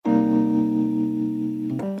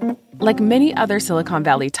Like many other Silicon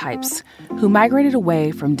Valley types who migrated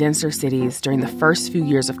away from denser cities during the first few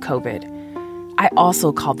years of COVID, I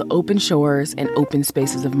also called the open shores and open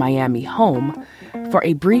spaces of Miami home for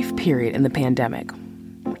a brief period in the pandemic.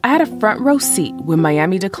 I had a front row seat when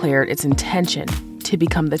Miami declared its intention to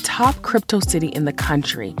become the top crypto city in the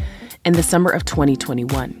country in the summer of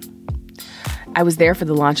 2021. I was there for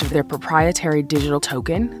the launch of their proprietary digital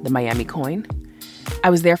token, the Miami Coin. I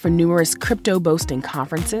was there for numerous crypto boasting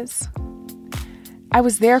conferences. I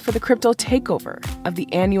was there for the crypto takeover of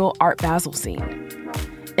the annual Art Basel scene.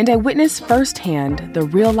 And I witnessed firsthand the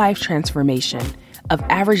real-life transformation of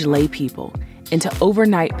average lay people into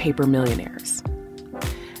overnight paper millionaires.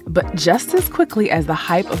 But just as quickly as the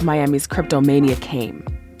hype of Miami's cryptomania came,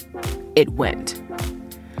 it went,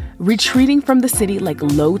 retreating from the city like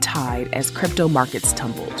low tide as crypto markets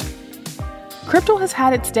tumbled. Crypto has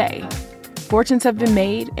had its day. Fortunes have been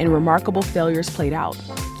made and remarkable failures played out.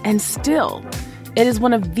 And still, it is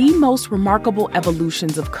one of the most remarkable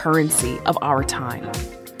evolutions of currency of our time,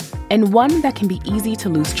 and one that can be easy to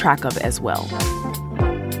lose track of as well.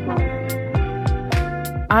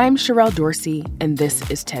 I'm Sherelle Dorsey, and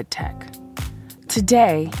this is TED Tech.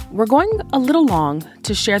 Today, we're going a little long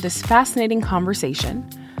to share this fascinating conversation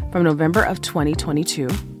from November of 2022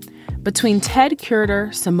 between TED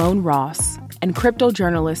curator Simone Ross and crypto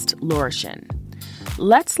journalist Shin.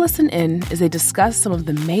 Let's listen in as they discuss some of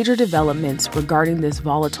the major developments regarding this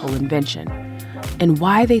volatile invention and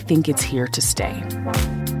why they think it's here to stay.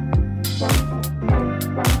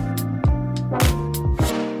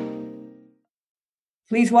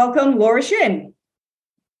 Please welcome Shin.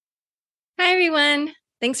 Hi, everyone.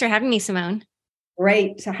 Thanks for having me, Simone.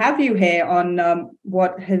 Great to have you here on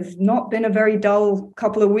what has not been a very dull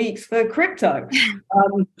couple of weeks for crypto.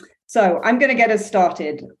 So I'm going to get us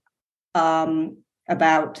started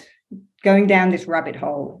about going down this rabbit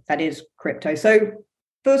hole that is crypto. So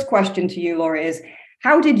first question to you, Laura, is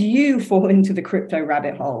how did you fall into the crypto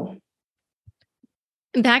rabbit hole?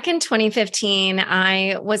 Back in 2015,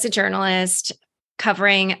 I was a journalist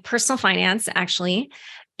covering personal finance, actually,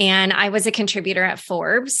 and I was a contributor at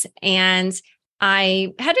Forbes, and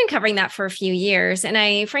I had been covering that for a few years, and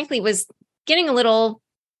I frankly was getting a little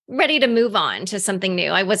ready to move on to something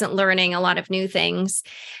new. I wasn't learning a lot of new things,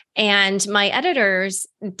 and my editors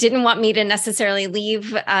didn't want me to necessarily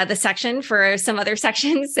leave the section for some other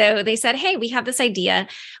section, so they said, hey, we have this idea.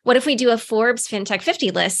 What if we do a Forbes FinTech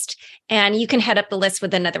 50 list, and you can head up the list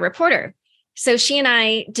with another reporter? So she and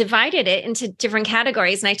I divided it into different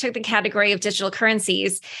categories, and I took the category of digital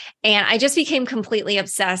currencies, and I just became completely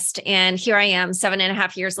obsessed. And here I am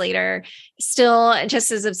 7.5 years later, still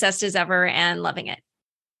just as obsessed as ever and loving it.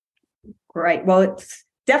 Great. Well, it's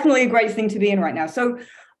definitely a great thing to be in right now. So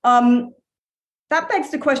that begs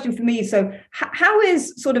the question for me. So how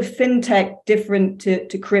is sort of fintech different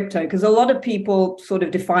to crypto? Because a lot of people sort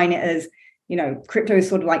of define it as, crypto is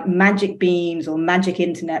sort of like magic beans or magic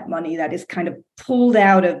internet money that is kind of pulled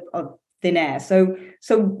out of thin air. So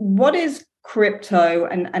what is crypto,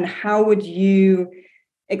 and how would you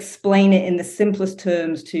explain it in the simplest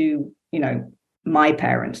terms to, my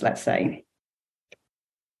parents, let's say?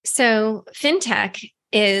 So fintech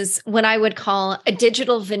is what I would call a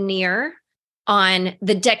digital veneer on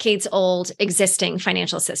the decades-old existing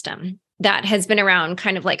financial system that has been around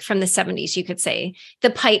kind of like from the 70s, you could say. The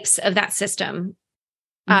pipes of that system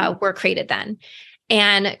were created then.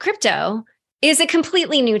 And crypto is a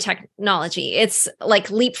completely new technology. It's like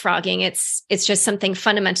leapfrogging. It's just something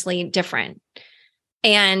fundamentally different.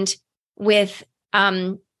 And with,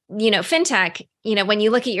 fintech, when you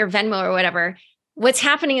look at your Venmo or whatever, what's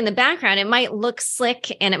happening in the background, it might look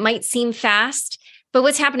slick and it might seem fast, but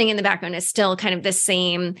what's happening in the background is still kind of the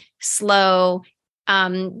same slow,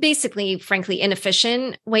 basically, frankly,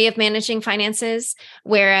 inefficient way of managing finances,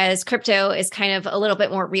 whereas crypto is kind of a little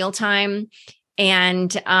bit more real time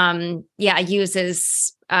and,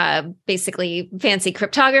 uses basically fancy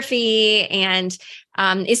cryptography and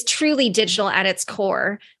is truly digital at its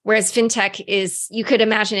core, whereas fintech is, you could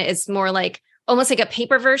imagine it as more like almost like a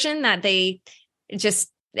paper version that they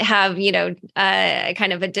just have,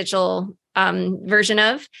 kind of a digital version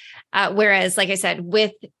of. Whereas, like I said,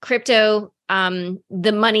 with crypto,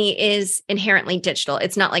 the money is inherently digital.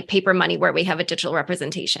 It's not like paper money where we have a digital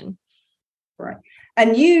representation. Right.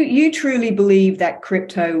 And you truly believe that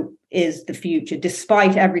crypto is the future,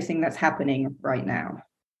 despite everything that's happening right now?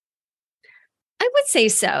 I would say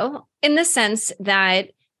so, in the sense that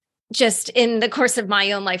just in the course of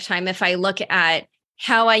my own lifetime, if I look at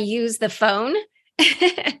how I use the phone,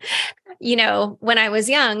 when I was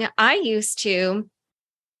young, I used to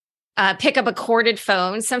pick up a corded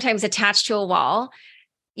phone, sometimes attached to a wall,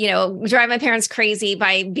 drive my parents crazy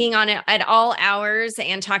by being on it at all hours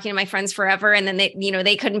and talking to my friends forever. And then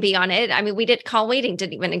they couldn't be on it. I mean, call waiting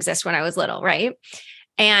didn't even exist when I was little, right?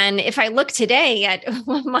 And if I look today at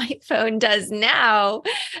what my phone does now,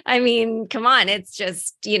 I mean, come on, it's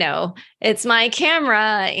just, it's my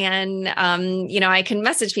camera and, I can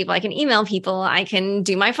message people, I can email people, I can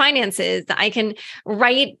do my finances, I can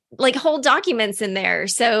write like whole documents in there.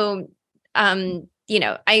 So,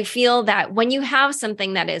 I feel that when you have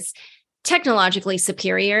something that is technologically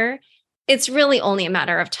superior, it's really only a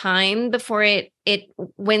matter of time before it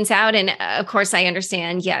wins out. And of course, I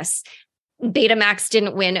understand, yes, Betamax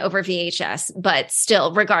didn't win over VHS, but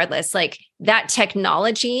still, regardless, like that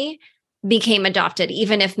technology became adopted,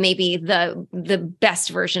 even if maybe the best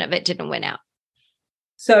version of it didn't win out.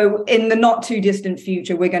 So in the not too distant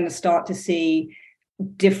future, we're going to start to see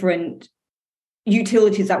different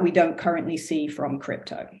utilities that we don't currently see from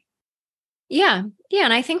crypto. Yeah.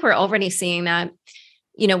 And I think we're already seeing that.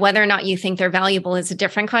 Whether or not you think they're valuable is a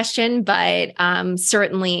different question, but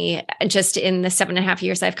certainly just in the 7.5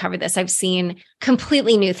 years I've covered this, I've seen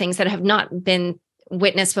completely new things that have not been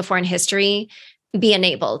witnessed before in history be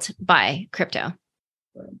enabled by crypto.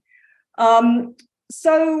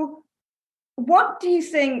 So what do you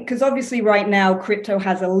think, because obviously right now crypto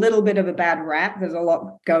has a little bit of a bad rap, there's a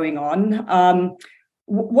lot going on.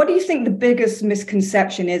 What do you think the biggest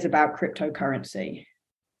misconception is about cryptocurrency?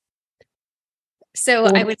 So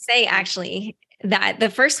I would say actually that the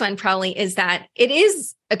first one probably is that it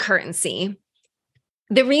is a currency.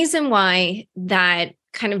 The reason why that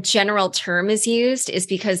kind of general term is used is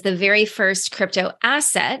because the very first crypto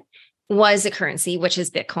asset was a currency, which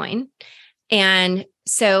is Bitcoin. And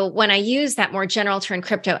so when I use that more general term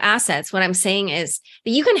crypto assets, what I'm saying is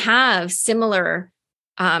that you can have similar,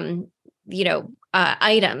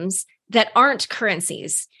 items that aren't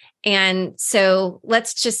currencies. And so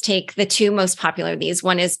let's just take the two most popular of these.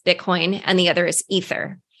 One is Bitcoin and the other is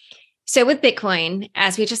Ether. So with Bitcoin,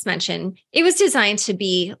 as we just mentioned, it was designed to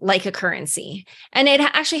be like a currency. And it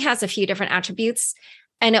actually has a few different attributes.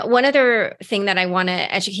 And one other thing that I want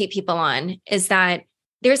to educate people on is that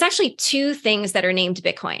there's actually two things that are named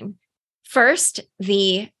Bitcoin. First,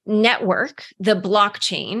 the network, the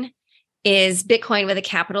blockchain, is Bitcoin with a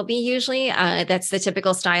capital B usually. That's the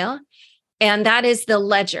typical style. And that is the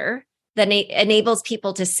ledger that enables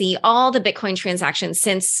people to see all the Bitcoin transactions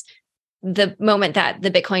since the moment that the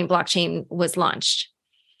Bitcoin blockchain was launched.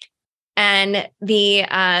 And the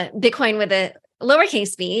Bitcoin with a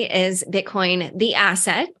lowercase b is Bitcoin, the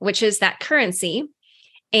asset, which is that currency.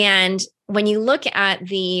 And when you look at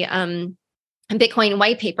the Bitcoin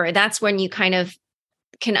white paper, that's when you kind of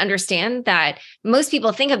can understand that most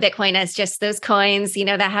people think of Bitcoin as just those coins,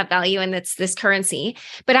 that have value and it's this currency.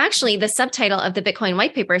 But actually the subtitle of the Bitcoin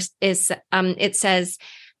white paper is, it says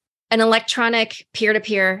an electronic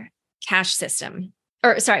peer-to-peer cash system,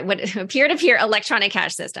 peer-to-peer electronic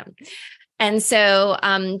cash system. And so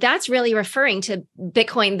that's really referring to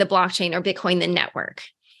Bitcoin, the blockchain, or Bitcoin, the network.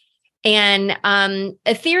 And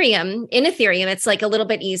Ethereum, it's like a little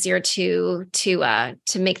bit easier to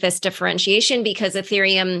make this differentiation because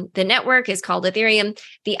Ethereum, the network is called Ethereum.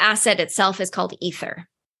 The asset itself is called Ether.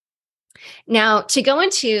 Now, to go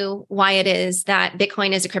into why it is that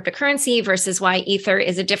Bitcoin is a cryptocurrency versus why Ether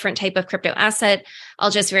is a different type of crypto asset, I'll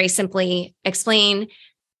just very simply explain.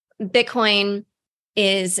 Bitcoin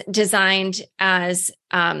is designed as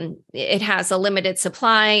it has a limited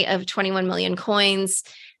supply of 21 million coins.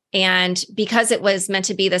 And because it was meant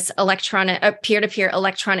to be this peer-to-peer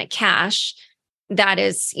electronic cash, that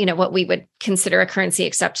is, what we would consider a currency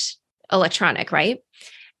except electronic, right?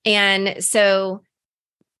 And so,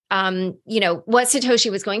 what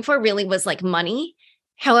Satoshi was going for really was like money.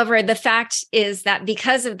 However, the fact is that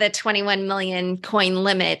because of the 21 million coin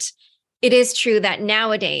limit, it is true that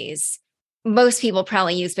nowadays, most people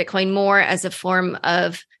probably use Bitcoin more as a form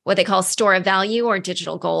of what they call store of value or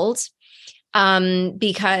digital gold.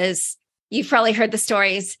 Because you've probably heard the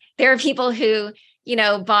stories. There are people who,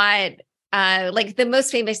 bought, like the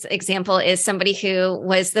most famous example is somebody who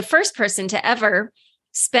was the first person to ever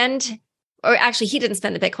spend, or actually he didn't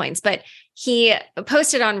spend the Bitcoins, but he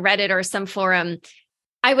posted on Reddit or some forum,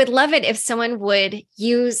 I would love it if someone would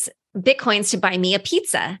use Bitcoins to buy me a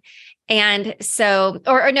pizza. And so,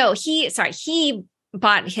 he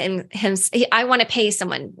bought him, I want to pay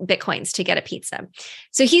someone Bitcoins to get a pizza.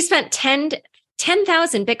 So he spent 10,000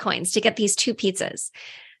 Bitcoins to get these two pizzas.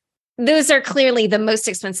 Those are clearly the most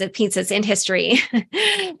expensive pizzas in history.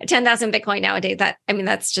 10,000 Bitcoin nowadays,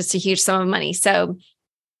 that's just a huge sum of money. So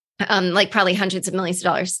like probably hundreds of millions of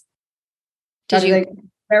dollars.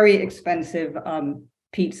 Very expensive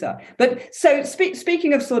pizza. But so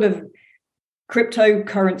speaking of sort of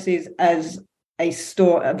cryptocurrencies as a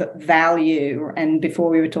store of value, and before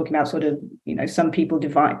we were talking about sort of, some people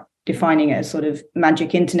defining it as sort of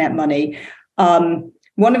magic internet money.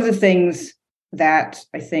 One of the things that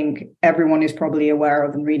I think everyone is probably aware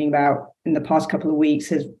of and reading about in the past couple of weeks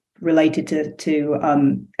has related to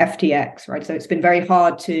FTX, right? So it's been very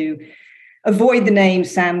hard to avoid the name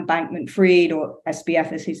Sam Bankman-Fried, or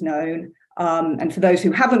SBF as he's known. And for those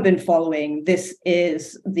who haven't been following, this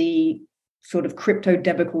is the sort of crypto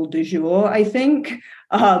debacle du jour, I think.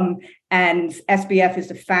 And SBF is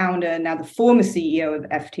the founder, now the former CEO of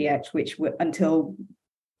FTX, which until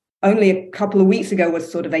only a couple of weeks ago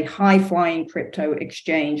was sort of a high-flying crypto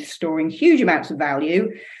exchange storing huge amounts of value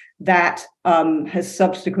that has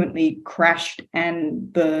subsequently crashed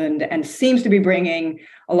and burned and seems to be bringing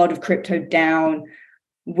a lot of crypto down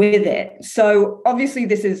with it. So obviously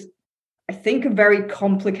this is, I think, a very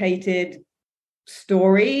complicated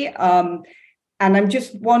story. And I'm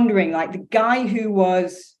just wondering, like, the guy who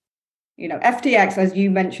was, FTX, as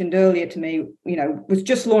you mentioned earlier to me, was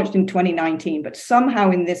just launched in 2019, but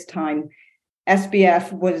somehow in this time,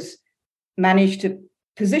 SBF managed to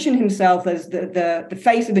position himself as the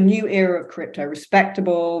face of a new era of crypto,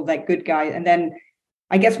 respectable, like good guy. And then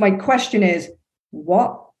I guess my question is,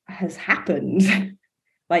 what has happened?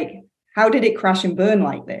 Like, how did it crash and burn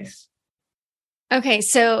like this? Okay,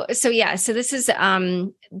 so this is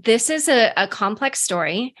a complex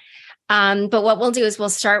story, but what we'll do is we'll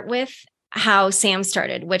start with how Sam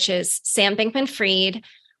started, which is Sam Bankman-Fried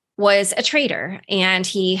was a trader, and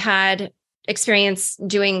he had experience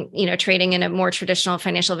doing, trading in a more traditional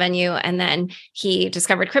financial venue, and then he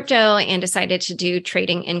discovered crypto and decided to do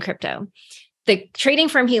trading in crypto. The trading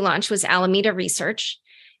firm he launched was Alameda Research,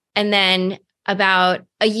 and then about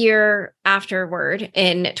a year afterward,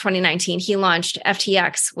 in 2019, he launched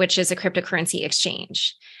FTX, which is a cryptocurrency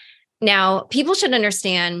exchange. Now, people should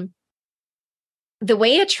understand the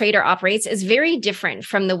way a trader operates is very different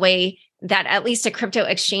from the way that at least a crypto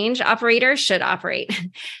exchange operator should operate.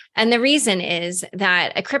 And the reason is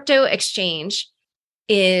that a crypto exchange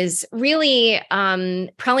is really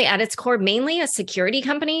probably at its core mainly a security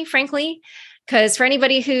company, frankly. Because for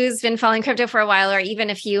anybody who's been following crypto for a while, or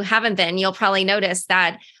even if you haven't been, you'll probably notice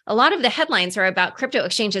that a lot of the headlines are about crypto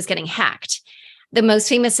exchanges getting hacked. The most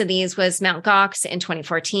famous of these was Mt. Gox in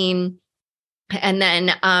 2014. And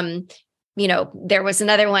then, there was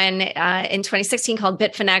another one in 2016 called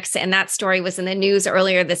Bitfinex. And that story was in the news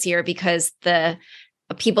earlier this year because the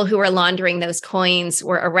people who were laundering those coins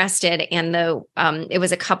were arrested. And it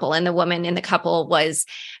was a couple, and the woman in the couple was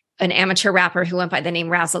an amateur rapper who went by the name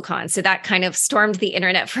Razzle Khan. So that kind of stormed the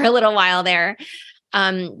internet for a little while there.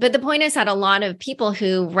 But the point is that a lot of people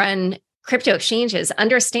who run crypto exchanges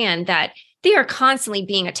understand that they are constantly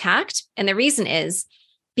being attacked. And the reason is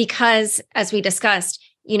because, as we discussed,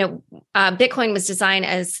 Bitcoin was designed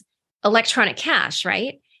as electronic cash,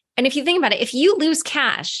 right? And if you think about it, if you lose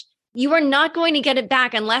cash, you are not going to get it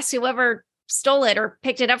back unless whoever stole it or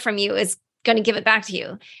picked it up from you is going to give it back to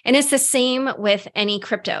you. And it's the same with any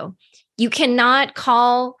crypto. You cannot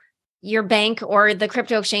call your bank or the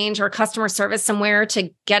crypto exchange or customer service somewhere to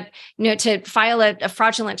get, to file a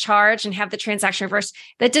fraudulent charge and have the transaction reversed.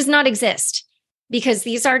 That does not exist because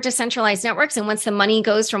these are decentralized networks. And once the money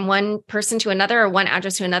goes from one person to another or one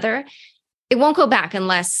address to another, it won't go back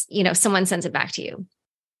unless, someone sends it back to you.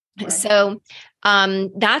 Right. So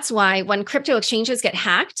that's why when crypto exchanges get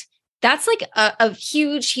hacked, that's like a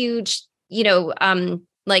huge,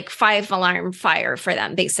 like 5-alarm fire for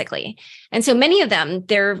them, basically. And so many of them,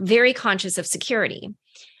 they're very conscious of security.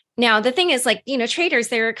 Now, the thing is, like, traders,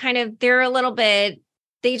 they're a little bit,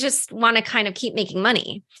 they just want to kind of keep making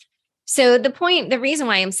money. So the reason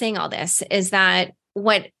why I'm saying all this is that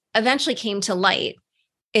what eventually came to light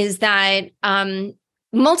is that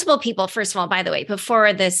multiple people, first of all, by the way,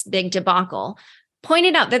 before this big debacle,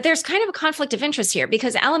 pointed out that there's kind of a conflict of interest here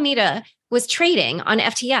because Alameda was trading on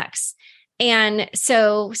FTX. And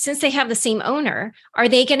so since they have the same owner, are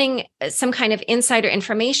they getting some kind of insider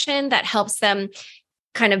information that helps them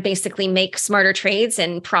kind of basically make smarter trades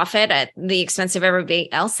and profit at the expense of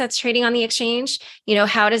everybody else that's trading on the exchange?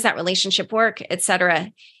 How does that relationship work, et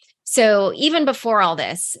cetera? So even before all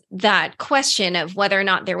this, that question of whether or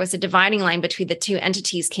not there was a dividing line between the two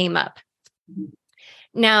entities came up.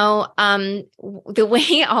 Now, the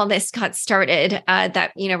way all this got started,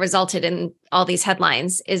 that resulted in all these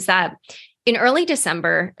headlines, is that in early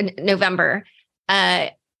November,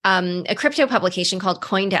 a crypto publication called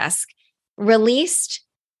CoinDesk released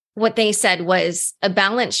what they said was a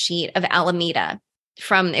balance sheet of Alameda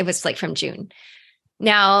from June.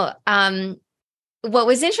 Now, what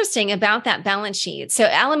was interesting about that balance sheet, so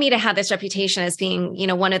Alameda had this reputation as being,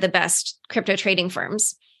 one of the best crypto trading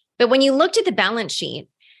firms. But when you looked at the balance sheet,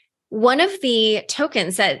 one of the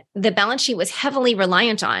tokens that the balance sheet was heavily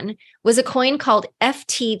reliant on was a coin called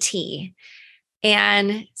FTT.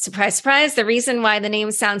 And surprise, surprise, the reason why the name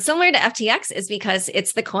sounds similar to FTX is because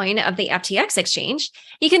it's the coin of the FTX exchange.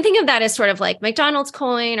 You can think of that as sort of like McDonald's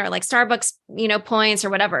coin or like Starbucks, points or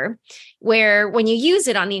whatever, where when you use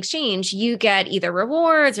it on the exchange, you get either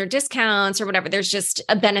rewards or discounts or whatever. There's just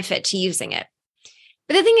a benefit to using it.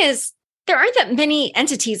 But the thing is, there aren't that many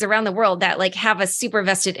entities around the world that like have a super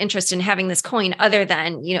vested interest in having this coin other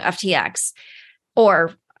than, FTX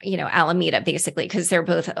or Alameda, basically, because they're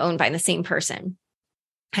both owned by the same person.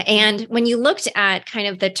 And when you looked at kind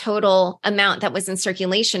of the total amount that was in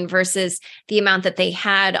circulation versus the amount that they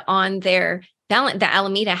had on their balance, that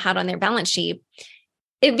Alameda had on their balance sheet,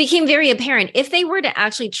 it became very apparent if they were to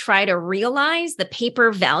actually try to realize the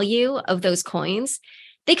paper value of those coins,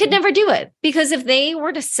 they could never do it, because if they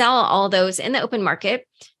were to sell all those in the open market,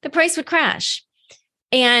 the price would crash.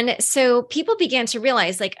 And so people began to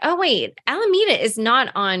realize like, oh, wait, Alameda is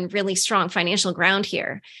not on really strong financial ground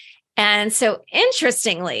here. And so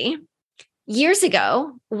interestingly, years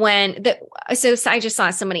ago, so I just saw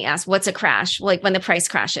somebody ask, what's a crash? Like when the price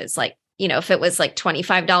crashes, like, if it was like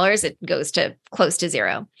 $25, it goes to close to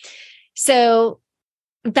zero. So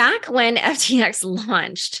back when FTX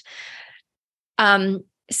launched,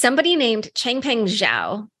 somebody named Changpeng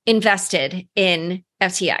Zhao invested in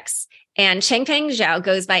FTX. And Changpeng Zhao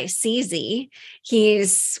goes by CZ.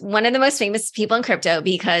 He's one of the most famous people in crypto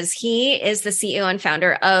because he is the CEO and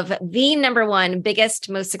founder of the #1 biggest,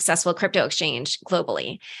 most successful crypto exchange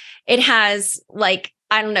globally. It has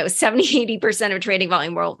 70-80% of trading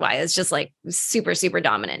volume worldwide. It's just like super, super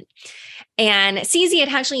dominant. And CZ had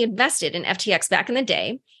actually invested in FTX back in the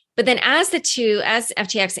day. But then as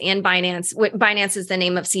FTX and Binance is the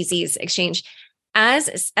name of CZ's exchange,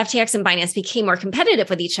 as FTX and Binance became more competitive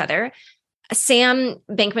with each other, Sam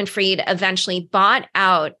Bankman-Fried eventually bought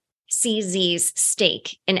out CZ's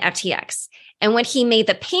stake in FTX. And when he made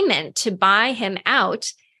the payment to buy him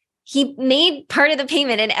out, he made part of the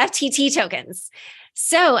payment in FTT tokens.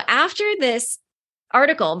 So after this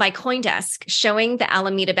article by CoinDesk showing the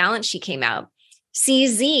Alameda balance sheet came out,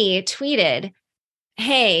 CZ tweeted,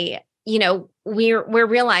 hey, we're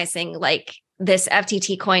realizing like this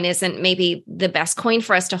FTT coin isn't maybe the best coin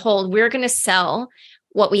for us to hold. We're going to sell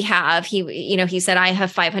what we have. He said, I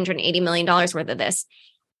have $580 million worth of this.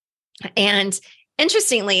 And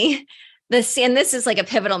interestingly, this is like a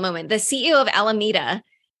pivotal moment. The CEO of Alameda,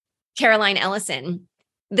 Caroline Ellison,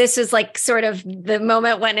 this was like sort of the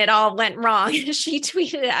moment when it all went wrong. She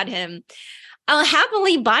tweeted at him, I'll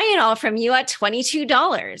happily buy it all from you at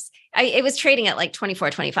 $22. It was trading at like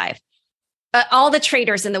 24, 25. All the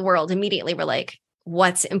traders in the world immediately were like,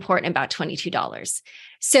 what's important about $22?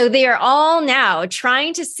 So they are all now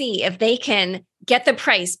trying to see if they can get the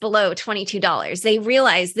price below $22. They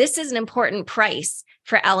realize this is an important price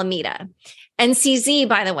for Alameda. And CZ,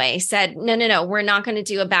 by the way, said, no, we're not going to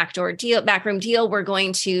do a backroom deal. We're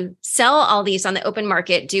going to sell all these on the open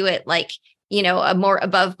market, do it like, a more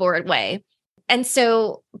above board way. And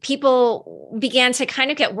so people began to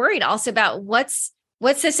kind of get worried also about what's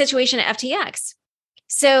the situation at FTX.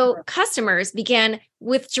 So customers began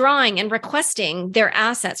withdrawing and requesting their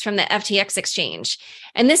assets from the FTX exchange.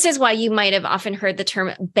 And this is why you might have often heard the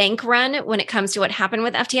term bank run when it comes to what happened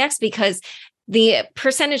with FTX, because the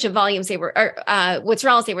percentage of volumes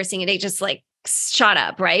withdrawals they were seeing a day just like shot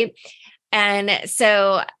up, right? And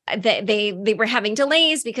so they were having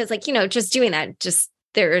delays because just doing that,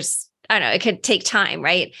 it could take time,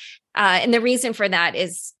 right? And the reason for that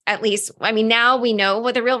is, at least, now we know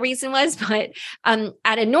what the real reason was, but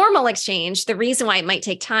at a normal exchange, the reason why it might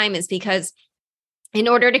take time is because in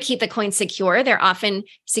order to keep the coins secure, they're often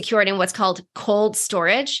secured in what's called cold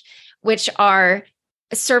storage, which are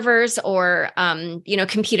servers or,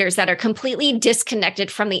 computers that are completely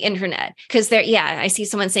disconnected from the internet. Because I see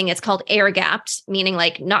someone saying it's called air gapped, meaning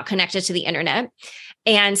like not connected to the internet.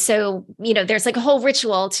 And so, there's like a whole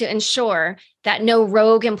ritual to ensure that no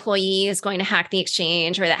rogue employee is going to hack the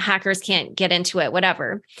exchange or that hackers can't get into it,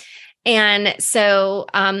 whatever. And so,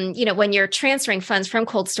 when you're transferring funds from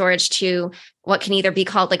cold storage to what can either be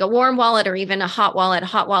called like a warm wallet or even a hot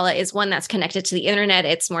wallet is one that's connected to the internet.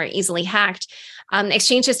 It's more easily hacked.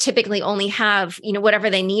 Exchanges typically only have, whatever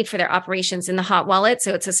they need for their operations in the hot wallet.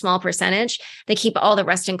 So it's a small percentage. They keep all the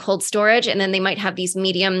rest in cold storage. And then they might have these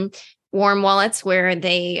medium warm wallets where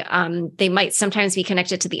they might sometimes be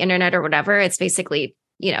connected to the internet or whatever. It's basically,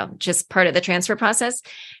 just part of the transfer process.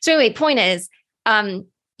 So anyway, point is,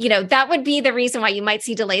 that would be the reason why you might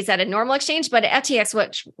see delays at a normal exchange. But at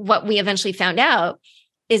FTX, what we eventually found out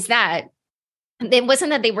is that it wasn't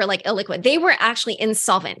that they were like illiquid. They were actually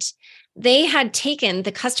insolvent. They had taken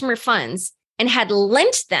the customer funds and had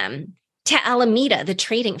lent them to Alameda, the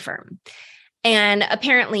trading firm. And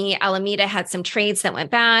apparently Alameda had some trades that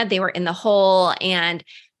went bad. They were in the hole and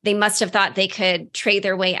they must have thought they could trade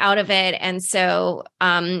their way out of it. And so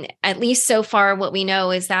at least so far, what we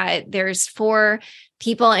know is that there's 4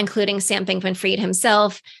 people, including Sam Bankman-Fried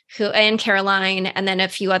himself, and Caroline, and then a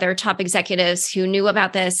few other top executives who knew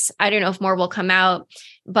about this. I don't know if more will come out,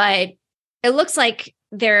 but it looks like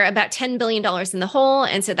they're about $10 billion in the hole.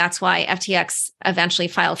 And so that's why FTX eventually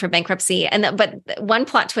filed for bankruptcy. But one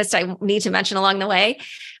plot twist I need to mention along the way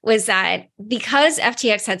was that because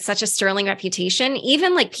FTX had such a sterling reputation,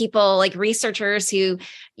 even like people like researchers who,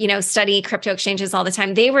 study crypto exchanges all the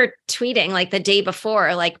time, they were tweeting like the day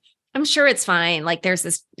before, like, I'm sure it's fine. Like there's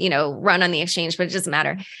this, run on the exchange, but it doesn't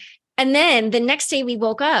matter. And then the next day we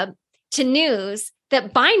woke up to news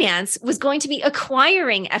that Binance was going to be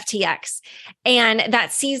acquiring FTX and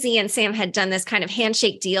that CZ and Sam had done this kind of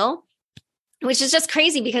handshake deal, which is just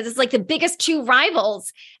crazy because it's like the biggest 2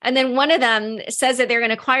 rivals. And then one of them says that they're going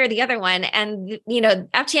to acquire the other one. And,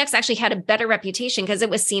 FTX actually had a better reputation because it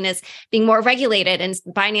was seen as being more regulated. And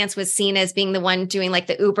Binance was seen as being the one doing like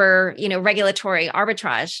the Uber, regulatory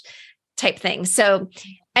arbitrage type thing. So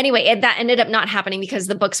anyway, that ended up not happening because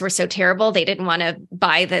the books were so terrible. They didn't want to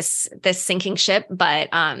buy this sinking ship. But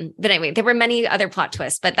anyway, there were many other plot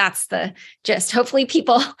twists, but that's the gist. Hopefully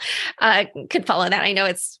people could follow that. I know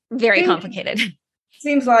it's very complicated.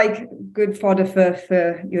 Seems like good fodder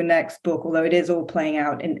for your next book, although it is all playing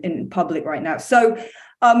out in public right now. So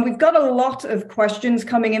we've got a lot of questions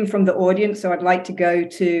coming in from the audience. So I'd like to go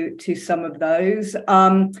to some of those.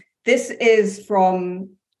 This is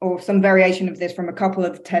or some variation of this from a couple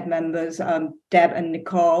of TED members, Deb and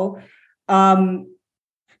Nicole. How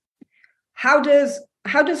does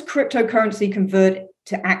cryptocurrency convert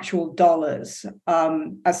to actual dollars?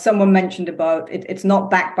 As someone mentioned above, it's not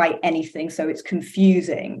backed by anything, so it's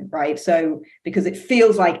confusing, right? So because it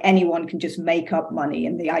feels like anyone can just make up money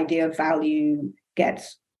and the idea of value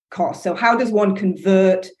gets cost. So how does one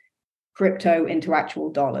convert crypto into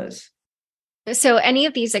actual dollars? So any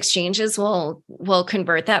of these exchanges will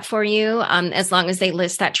convert that for you as long as they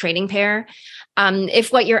list that trading pair.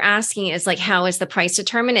 If what you're asking is like, how is the price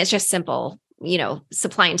determined? It's just simple,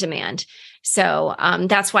 supply and demand. So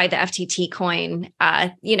that's why the FTT coin,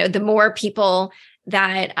 the more people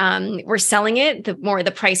that were selling it, the more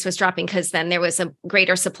the price was dropping because then there was a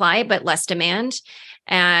greater supply, but less demand.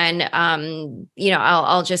 And,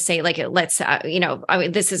 I'll just say like,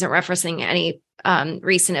 this isn't referencing any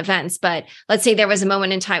recent events, but let's say there was a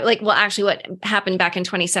moment in time, actually what happened back in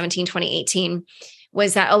 2017, 2018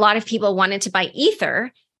 was that a lot of people wanted to buy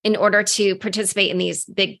Ether in order to participate in these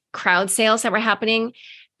big crowd sales that were happening.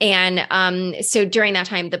 And so during that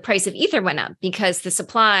time, the price of Ether went up because the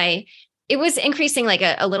supply, it was increasing like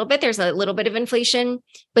a little bit. There's a little bit of inflation,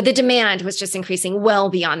 but the demand was just increasing well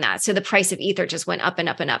beyond that. So the price of Ether just went up and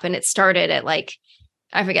up and up. And it started at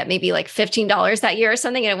I forget, maybe like $15 that year or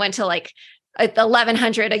something. And it went to like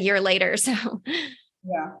 1,100 a year later. So,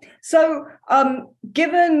 yeah. So,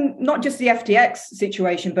 given not just the FTX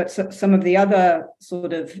situation, but some of the other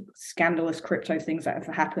sort of scandalous crypto things that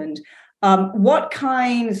have happened, what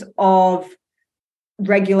kinds of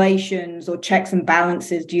regulations or checks and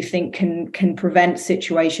balances do you think can prevent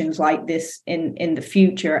situations like this in the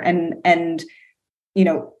future? And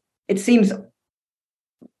it seems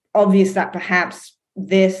obvious that perhaps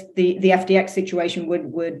the FTX situation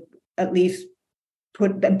would at least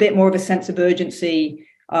put a bit more of a sense of urgency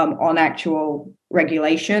on actual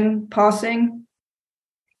regulation passing.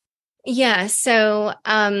 Yeah. So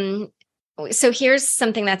here's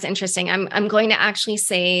something that's interesting. I'm going to actually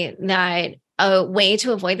say that a way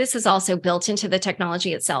to avoid this is also built into the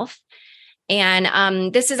technology itself.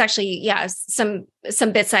 And this is actually,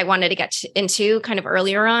 some bits I wanted to get into kind of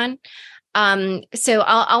earlier on. So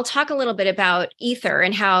I'll talk a little bit about Ether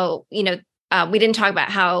and how, we didn't talk about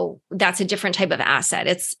how that's a different type of asset.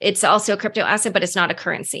 It's also a crypto asset, but it's not a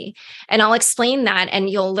currency. And I'll explain that, and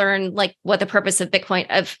you'll learn what the purpose of Bitcoin,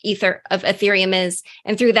 of Ethereum is.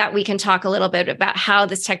 And through that, we can talk a little bit about how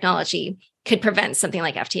this technology could prevent something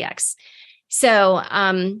like FTX. So,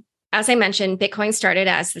 as I mentioned, Bitcoin started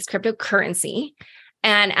as this cryptocurrency.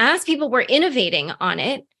 And as people were innovating on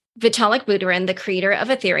it, Vitalik Buterin, the creator of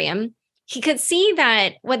Ethereum, he could see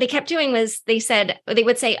that what they kept doing was they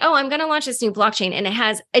would say, oh, I'm going to launch this new blockchain and it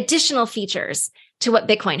has additional features to what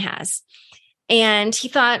Bitcoin has. And he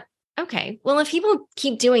thought, okay, well, if people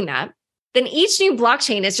keep doing that, then each new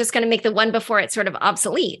blockchain is just going to make the one before it sort of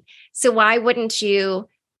obsolete. So why wouldn't you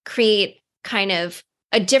create kind of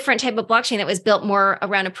a different type of blockchain that was built more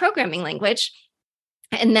around a programming language?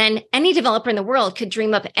 And then any developer in the world could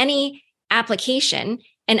dream up any application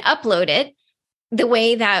and upload it the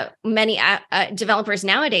way that many developers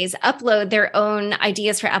nowadays upload their own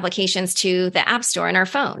ideas for applications to the App Store in our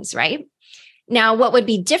phones, right? Now, what would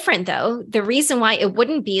be different, though, the reason why it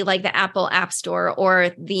wouldn't be like the Apple App Store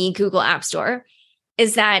or the Google App Store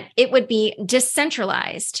is that it would be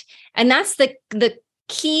decentralized. And that's the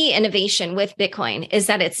key innovation with Bitcoin, is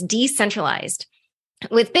that it's decentralized.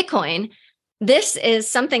 With Bitcoin, this is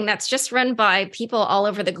something that's just run by people all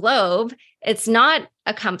over the globe. It's not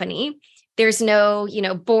a company. There's no,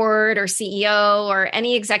 board or CEO or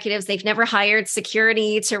any executives. They've never hired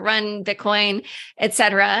security to run Bitcoin, et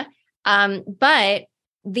cetera. But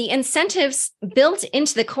the incentives built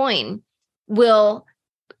into the coin will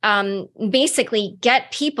basically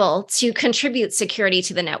get people to contribute security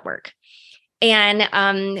to the network.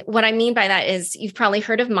 And what I mean by that is you've probably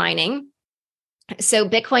heard of mining. So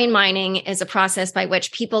Bitcoin mining is a process by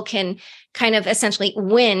which people can kind of essentially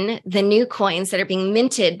win the new coins that are being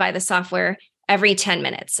minted by the software every 10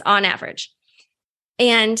 minutes on average.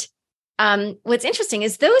 And what's interesting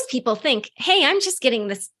is those people think, hey, I'm just getting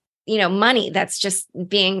this, money that's just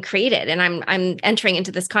being created and I'm entering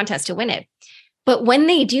into this contest to win it. But when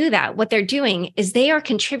they do that, what they're doing is they are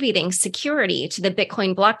contributing security to the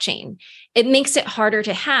Bitcoin blockchain. It makes it harder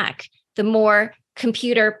to hack the more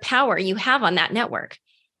computer power you have on that network.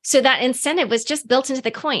 So that incentive was just built into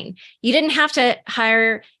the coin. You didn't have to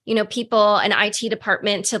hire, people, an IT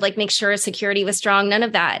department to make sure security was strong. None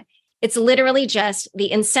of that. It's literally just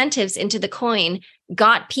the incentives into the coin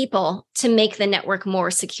got people to make the network more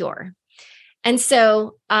secure. And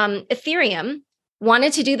so Ethereum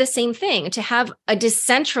wanted to do the same thing, to have a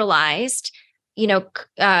decentralized,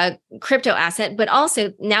 crypto asset, but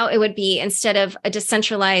also now it would be, instead of a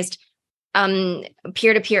decentralized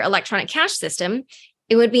peer-to-peer electronic cash system,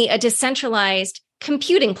 it would be a decentralized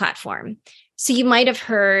computing platform. So you might have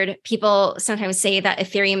heard people sometimes say that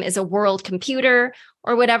Ethereum is a world computer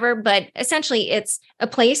or whatever, but essentially it's a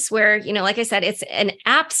place where, like I said, it's an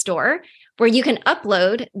app store where you can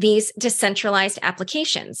upload these decentralized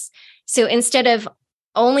applications. So instead of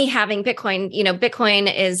only having Bitcoin,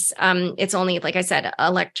 Bitcoin is, it's only, like I said,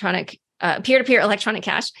 electronic, peer-to-peer electronic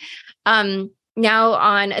cash. Now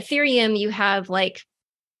on Ethereum, you have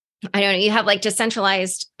you have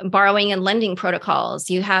decentralized borrowing and lending protocols.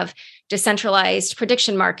 You have decentralized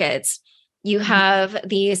prediction markets. You have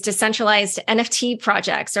these decentralized NFT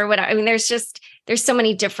projects or whatever. I mean, there's so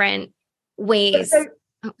many different ways.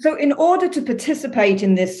 So in order to participate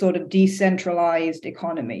in this sort of decentralized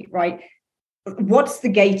economy, right, what's the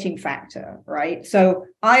gating factor, right? So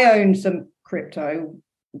I own some crypto,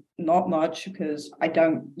 not much because I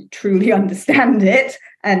don't truly understand it.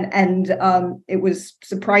 And it was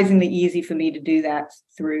surprisingly easy for me to do that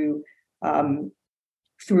through Coinbase.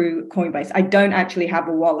 I don't actually have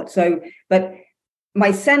a wallet. But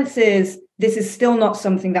my sense is this is still not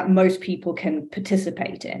something that most people can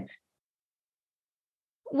participate in.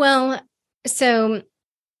 Well, okay.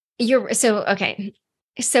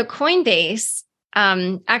 So Coinbase,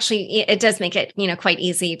 actually, it does make it, quite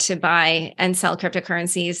easy to buy and sell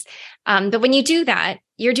cryptocurrencies. But when you do that,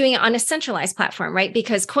 you're doing it on a centralized platform, right?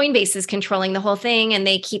 Because Coinbase is controlling the whole thing and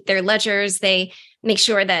they keep their ledgers. They make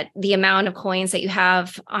sure that the amount of coins that you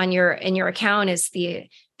have in your account is the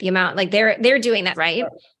amount, they're doing that, right?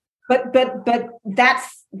 But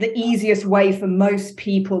that's the easiest way for most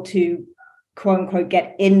people to quote unquote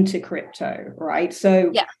get into crypto, right?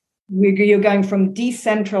 So yeah. You're going from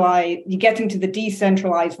decentralized, you're getting to the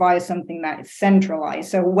decentralized via something that is centralized.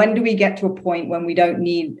 So when do we get to a point when we don't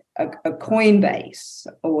need a Coinbase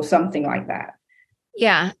or something like that?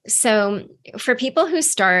 Yeah. So for people who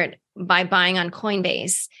start by buying on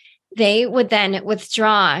Coinbase, they would then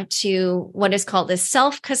withdraw to what is called a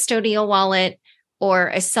self-custodial wallet or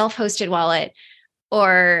a self-hosted wallet,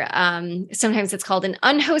 or sometimes it's called an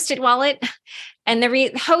unhosted wallet. And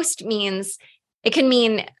the host means, it can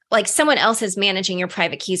mean someone else is managing your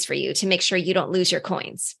private keys for you to make sure you don't lose your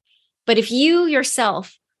coins. But if you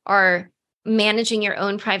yourself are managing your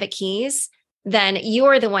own private keys, then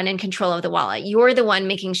you're the one in control of the wallet. You're the one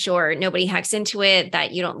making sure nobody hacks into it,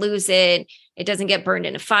 that you don't lose it, it doesn't get burned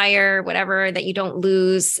in a fire, whatever, that you don't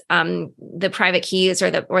lose the private keys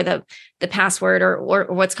or the password or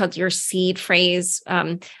what's called your seed phrase.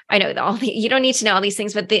 I know you don't need to know all these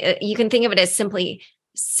things, but you can think of it as simply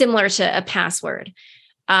similar to a password.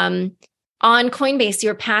 On Coinbase,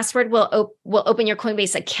 your password will open your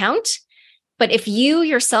Coinbase account, But if you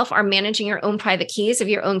yourself are managing your own private keys of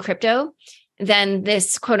your own crypto, then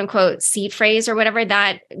this quote unquote seed phrase or whatever,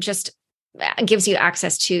 that just gives you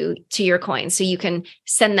access to your coins. So you can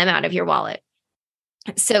send them out of your wallet.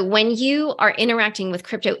 So when you are interacting with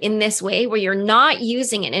crypto in this way, where you're not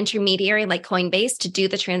using an intermediary like Coinbase to do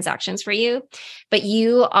the transactions for you, but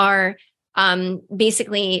you are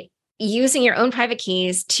basically using your own private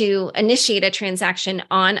keys to initiate a transaction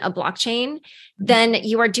on a blockchain, then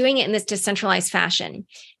you are doing it in this decentralized fashion.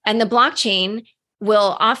 And the blockchain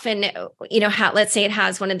will often, let's say it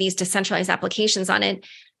has one of these decentralized applications on it.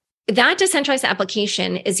 That decentralized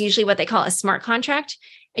application is usually what they call a smart contract.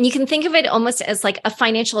 And you can think of it almost as like a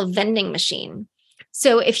financial vending machine.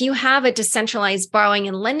 So if you have a decentralized borrowing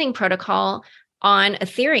and lending protocol on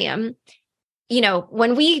Ethereum,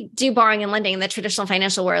 when we do borrowing and lending in the traditional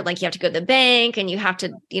financial world, like you have to go to the bank and you have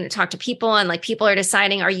to, talk to people, and like people are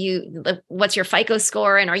deciding, what's your FICO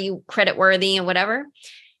score and are you credit worthy and whatever.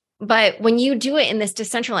 But when you do it in this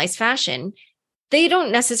decentralized fashion, they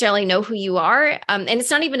don't necessarily know who you are. And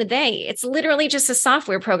it's not even a they. It's literally just a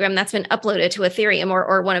software program that's been uploaded to Ethereum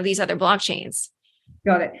or one of these other blockchains.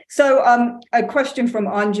 Got it. So a question from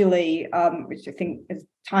Anjali, which I think is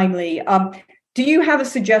timely. Do you have a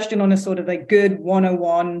suggestion on a sort of a good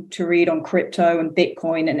 101 to read on crypto and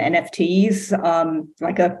Bitcoin and NFTs,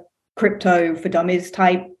 like a crypto for dummies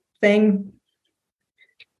type thing?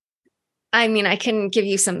 I mean, I can give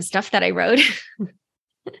you some stuff that I wrote.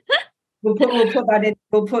 We'll put that in.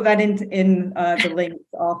 We'll put that in the links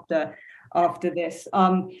after this.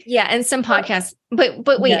 And some podcasts.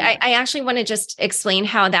 But wait, yeah. I actually want to just explain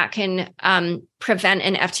how that can prevent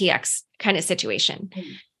an FTX kind of situation.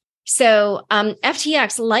 Mm-hmm. So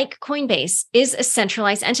FTX, like Coinbase, is a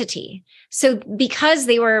centralized entity. So because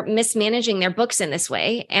they were mismanaging their books in this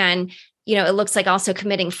way, and it looks like also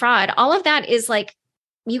committing fraud, all of that is like,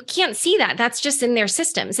 you can't see that. That's just in their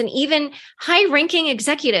systems. And even high-ranking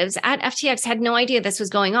executives at FTX had no idea this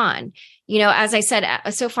was going on. As I said,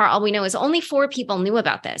 so far, all we know is only 4 people knew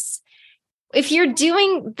about this. If you're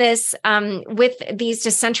doing this with these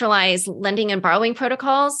decentralized lending and borrowing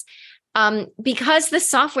protocols, because the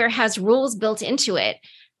software has rules built into it,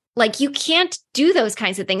 like you can't do those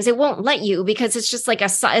kinds of things. It won't let you because it's just like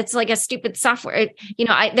it's like a stupid software.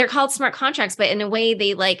 They're called smart contracts, but in a way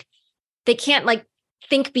they can't like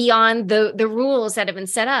think beyond the rules that have been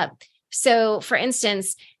set up. So for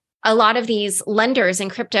instance, a lot of these lenders in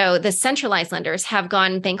crypto, the centralized lenders, have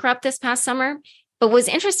gone bankrupt this past summer. But what's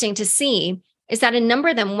interesting to see is that a number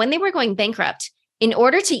of them, when they were going bankrupt, in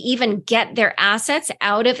order to even get their assets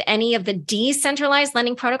out of any of the decentralized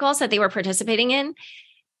lending protocols that they were participating in,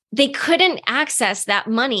 they couldn't access that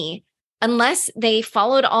money unless they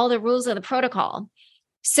followed all the rules of the protocol.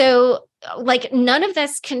 So like none of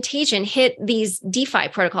this contagion hit these DeFi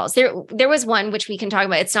protocols. There was one which we can talk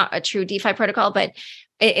about. It's not a true DeFi protocol, but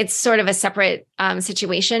it's sort of a separate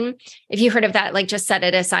situation. If you heard of that, like just set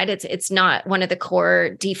it aside. It's not one of the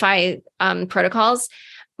core DeFi protocols.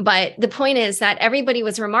 But the point is that everybody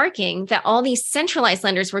was remarking that all these centralized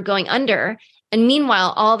lenders were going under. And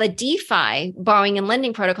meanwhile, all the DeFi borrowing and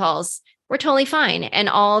lending protocols were totally fine. And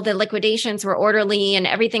all the liquidations were orderly and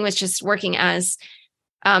everything was just working as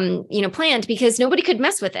planned, because nobody could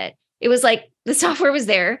mess with it. It was like the software was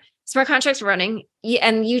there, smart contracts were running,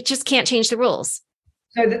 and you just can't change the rules.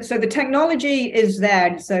 So the technology is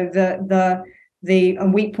there. So the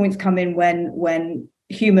weak points come in when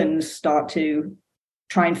humans start to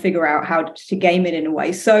try and figure out how to game it in a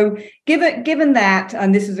way. So given that,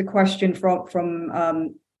 and this is a question from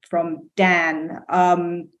Dan,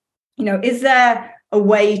 is there a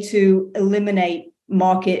way to eliminate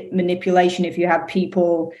market manipulation if you have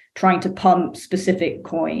people trying to pump specific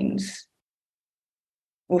coins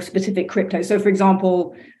or specific crypto? So for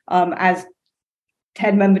example, as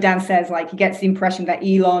TED member Dan says, like he gets the impression that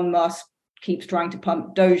Elon Musk keeps trying to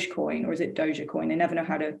pump Dogecoin, or is it Dogecoin? I never know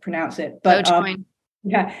how to pronounce it. But Dogecoin.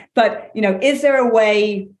 But is there a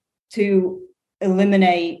way to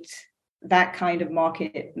eliminate that kind of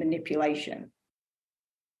market manipulation?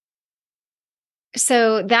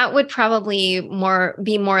 So that would probably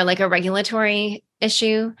be more like a regulatory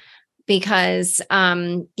issue, because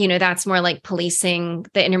that's more like policing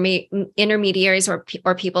the intermediaries or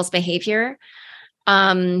people's behavior.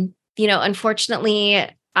 Unfortunately,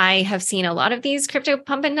 I have seen a lot of these crypto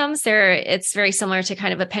pump and dumps. It's very similar to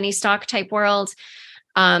kind of a penny stock type world.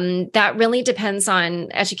 That really depends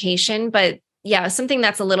on education, but yeah, something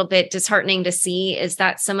that's a little bit disheartening to see is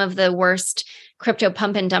that some of the worst crypto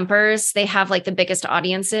pump and dumpers, they have like the biggest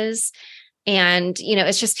audiences. And,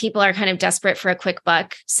 it's just people are kind of desperate for a quick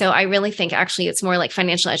buck. So I really think actually it's more like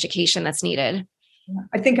financial education that's needed.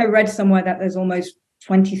 I think I read somewhere that there's almost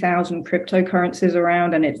 20,000 cryptocurrencies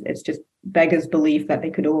around, and it's just beggars belief that they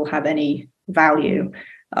could all have any value.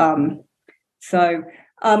 So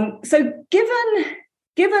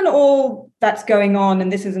given all that's going on,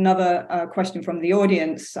 and this is another question from the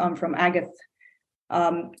audience, from Agath,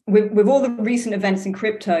 with all the recent events in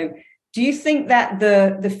crypto, do you think that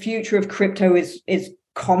the future of crypto is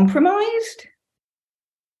compromised?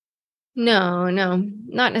 No,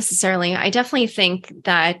 not necessarily. I definitely think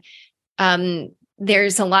that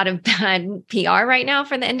there's a lot of bad PR right now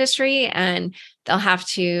for the industry, and they'll have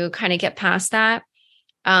to kind of get past that.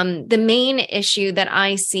 The main issue that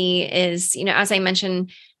I see is, as I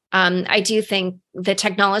mentioned, I do think the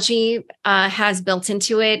technology has built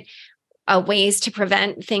into it ways to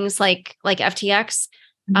prevent things like FTX.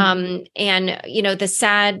 And, the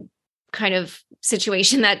sad kind of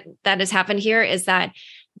situation that has happened here is that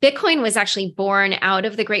Bitcoin was actually born out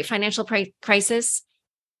of the great financial crisis.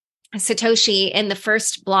 Satoshi, in the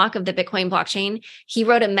first block of the Bitcoin blockchain, he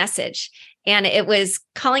wrote a message, and it was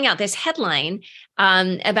calling out this headline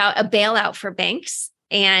about a bailout for banks.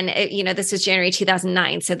 And, this was January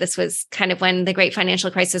 2009. So this was kind of when the great financial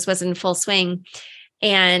crisis was in full swing.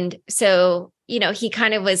 And so, he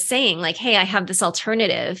kind of was saying like, hey, I have this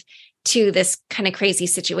alternative to this kind of crazy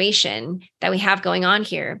situation that we have going on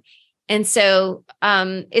here. And so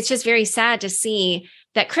it's just very sad to see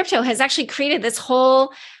that crypto has actually created this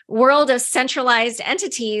whole world of centralized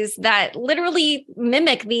entities that literally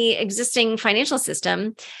mimic the existing financial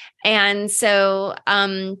system. And so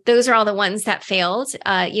those are all the ones that failed,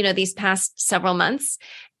 these past several months.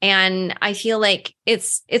 And I feel like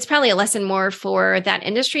it's probably a lesson more for that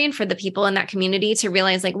industry and for the people in that community to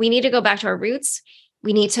realize, like, we need to go back to our roots.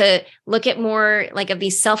 We need to look at more like of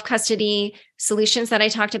these self-custody solutions that I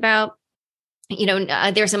talked about.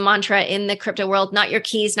 There's a mantra in the crypto world: not your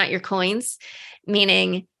keys, not your coins,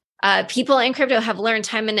 meaning people in crypto have learned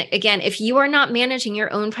time and again, if you are not managing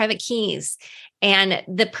your own private keys and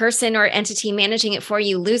the person or entity managing it for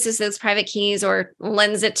you loses those private keys or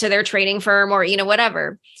lends it to their trading firm or,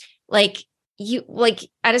 whatever, at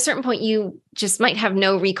a certain point, you just might have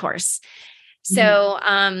no recourse. So,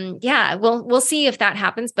 we'll see if that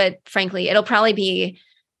happens, but frankly, it'll probably be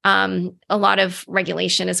a lot of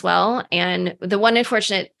regulation as well. And the one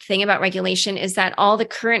unfortunate thing about regulation is that all the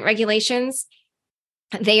current regulations,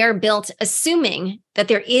 they are built assuming that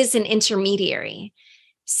there is an intermediary.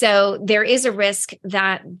 So there is a risk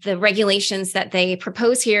that the regulations that they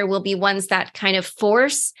propose here will be ones that kind of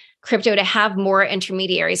force crypto to have more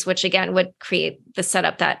intermediaries, which again would create the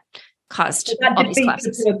setup that caused all these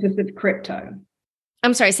collapses. That defeats the purpose of crypto.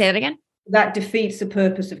 I'm sorry, say that again? That defeats the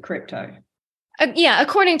purpose of crypto.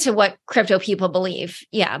 According to what crypto people believe.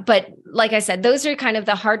 Yeah. But like I said, those are kind of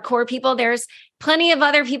the hardcore people. There's plenty of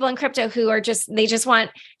other people in crypto who are they just want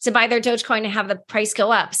to buy their Dogecoin and have the price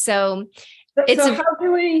go up. So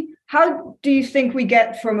how do you think we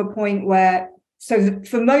get from a point where,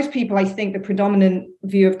 for most people, I think the predominant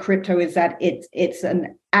view of crypto is that it's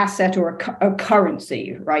an asset or a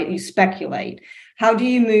currency, right? You speculate. How do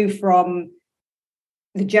you move from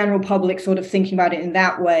the general public sort of thinking about it in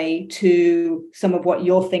that way to some of what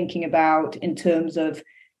you're thinking about in terms of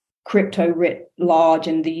crypto writ large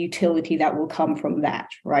and the utility that will come from that,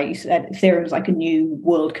 right? You said Ethereum's like a new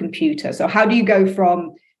world computer. So how do you go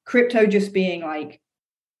from crypto just being like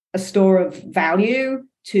a store of value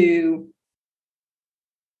to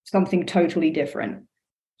something totally different?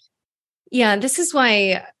 Yeah, this is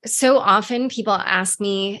why so often people ask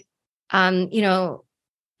me,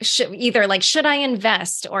 should I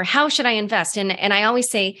invest or how should I invest? And I always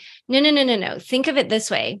say, no. Think of it this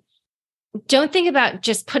way. Don't think about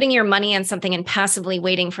just putting your money on something and passively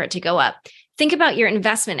waiting for it to go up. Think about your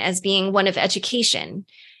investment as being one of education.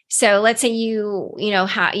 So let's say you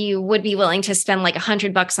would be willing to spend like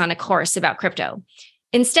 $100 on a course about crypto.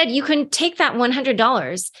 Instead, you can take that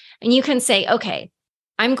 $100 and you can say, okay,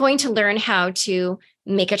 I'm going to learn how to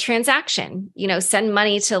make a transaction, send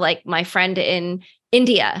money to like my friend in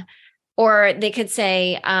India. Or they could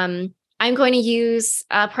say, I'm going to use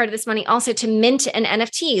part of this money also to mint an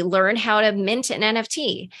NFT, learn how to mint an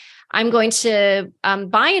NFT. I'm going to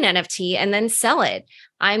buy an NFT and then sell it.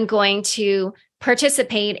 I'm going to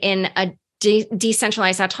participate in a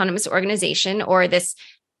decentralized autonomous organization or this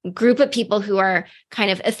group of people who are kind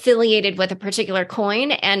of affiliated with a particular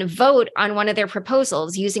coin and vote on one of their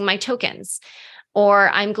proposals using my tokens. Or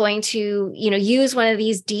I'm going to, use one of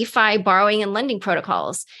these DeFi borrowing and lending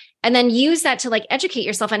protocols, and then use that to like educate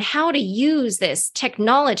yourself on how to use this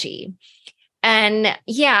technology. And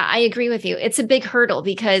yeah, I agree with you. It's a big hurdle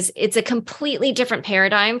because it's a completely different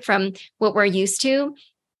paradigm from what we're used to.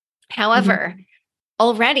 However,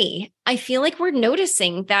 already, I feel like we're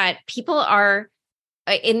noticing that people are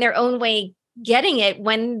in their own way getting it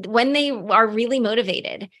when they are really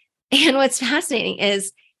motivated. And what's fascinating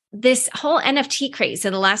is this whole NFT craze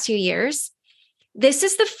in the last few years. This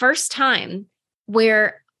is the first time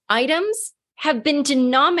where items have been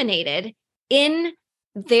denominated in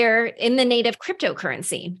the native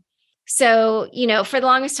cryptocurrency. So, for the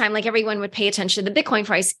longest time, like everyone would pay attention to the Bitcoin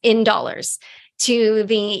price in dollars, to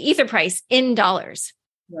the Ether price in dollars.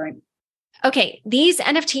 Right. Okay, these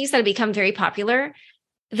NFTs that have become very popular,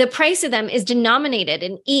 the price of them is denominated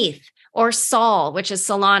in ETH or Sol, which is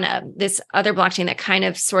Solana, this other blockchain that kind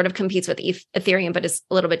of sort of competes with Ethereum, but is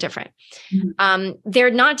a little bit different. Mm-hmm.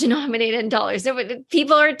 They're not denominated in dollars.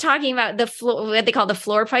 People are talking about what they call the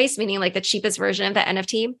floor price, meaning like the cheapest version of the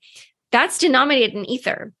NFT. That's denominated in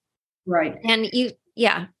Ether. Right. And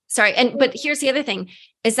but here's the other thing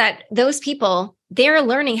is that those people, they're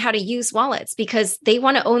learning how to use wallets because they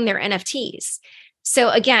want to own their NFTs. So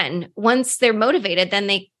again, once they're motivated, then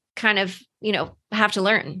they kind of, have to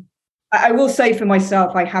learn. I will say for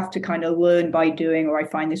myself, I have to kind of learn by doing, or I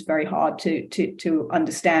find this very hard to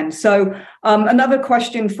understand. So another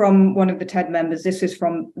question from one of the TED members, this is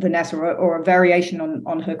from Vanessa, or a variation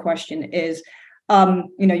on her question is,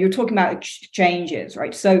 you're talking about exchanges,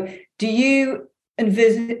 right? So do you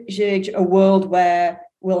envisage a world where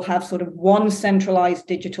we'll have sort of one centralized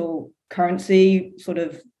digital currency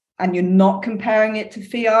and you're not comparing it to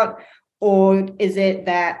fiat? Or is it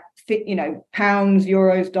that, pounds,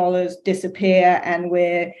 euros, dollars disappear and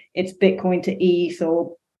it's Bitcoin to ETH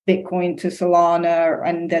or Bitcoin to Solana,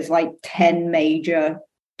 and there's like 10 major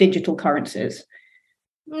digital currencies?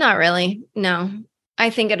 Not really. No,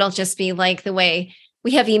 I think it'll just be like the way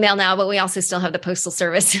we have email now, but we also still have the postal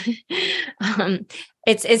service.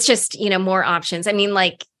 It's just, more options. I mean,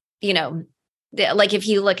 like if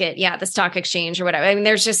you look at, the stock exchange or whatever, I mean,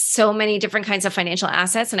 there's just so many different kinds of financial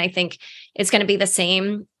assets. And I think it's going to be the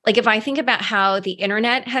same. Like if I think about how the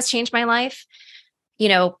internet has changed my life,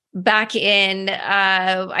 back in,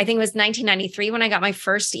 I think it was 1993 when I got my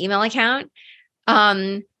first email account.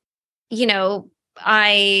 I,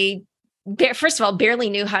 first of all, barely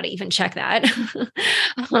knew how to even check that.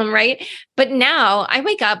 Right. But now I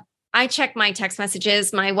wake up, I check my text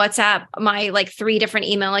messages, my WhatsApp, my like 3 different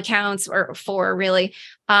email accounts, or 4 really,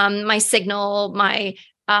 my Signal, my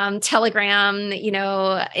Telegram,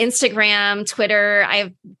 Instagram, Twitter. I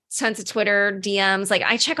have tons of Twitter DMs. Like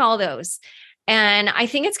I check all those. And I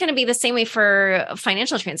think it's going to be the same way for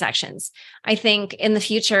financial transactions. I think in the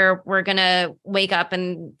future, we're going to wake up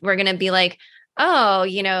and we're going to be like, oh,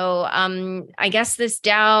 I guess this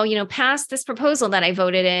DAO, passed this proposal that I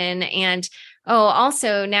voted in. And oh,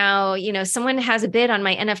 also now, someone has a bid on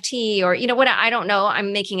my NFT, or, what, I don't know.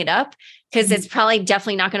 I'm making it up because it's probably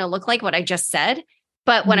definitely not going to look like what I just said.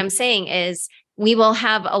 But what I'm saying is we will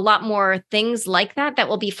have a lot more things like that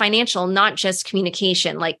will be financial, not just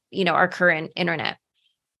communication, like, our current internet.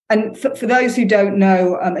 And for those who don't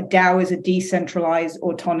know, a DAO is a decentralized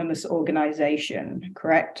autonomous organization,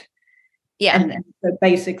 correct? Yeah. And so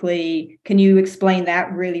basically, can you explain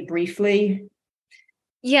that really briefly?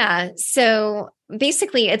 Yeah. So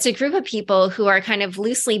basically, it's a group of people who are kind of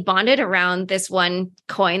loosely bonded around this one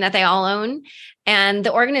coin that they all own. And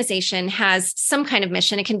the organization has some kind of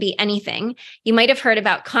mission. It can be anything. You might have heard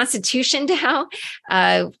about Constitution DAO.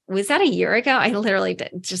 Was that a year ago? I literally did.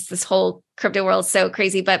 Just this whole crypto world is so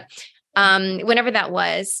crazy. But whenever that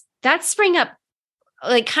was, that sprang up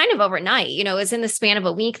like kind of overnight. It was in the span of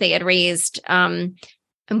a week. They had raised, I'm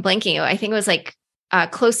blanking. I think it was like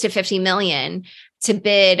close to 50 million to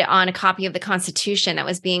bid on a copy of the Constitution that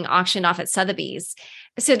was being auctioned off at Sotheby's.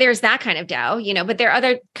 So there's that kind of DAO, but there are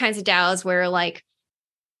other kinds of DAOs where like,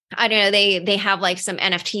 I don't know, they have like some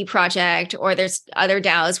NFT project, or there's other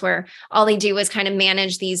DAOs where all they do is kind of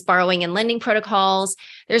manage these borrowing and lending protocols.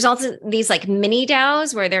 There's also these like mini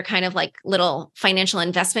DAOs where they're kind of like little financial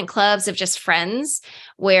investment clubs of just friends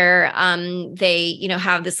where they,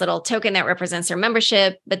 have this little token that represents their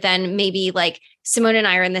membership, but then maybe like Simone and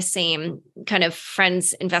I are in the same kind of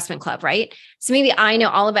friends investment club, right? So maybe I know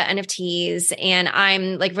all about NFTs and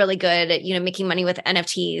I'm like really good at, making money with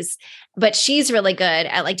NFTs, but she's really good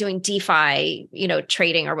at like doing DeFi,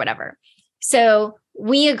 trading or whatever. So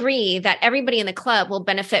we agree that everybody in the club will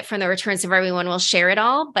benefit from the returns of everyone. Will share it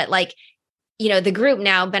all. But like, the group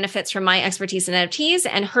now benefits from my expertise in NFTs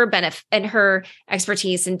and her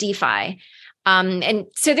expertise in DeFi. And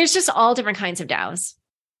so there's just all different kinds of DAOs.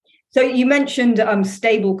 So you mentioned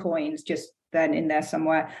stable coins just then in there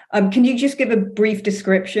somewhere. Can you just give a brief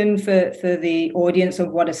description for the audience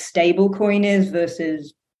of what a stable coin is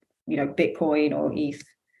versus, Bitcoin or ETH?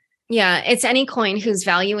 Yeah, it's any coin whose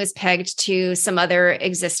value is pegged to some other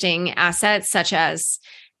existing asset, such as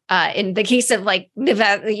in the case of like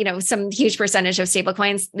some huge percentage of stable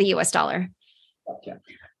coins, the US dollar. Gotcha.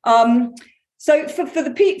 So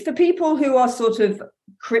for people who are sort of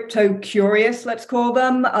crypto curious, let's call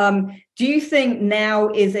them, do you think now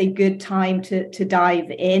is a good time to dive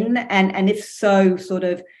in? And if so, sort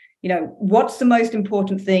of, what's the most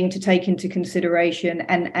important thing to take into consideration,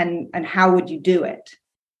 and how would you do it?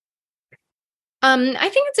 I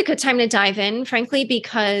think it's a good time to dive in, frankly,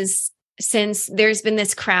 because since there's been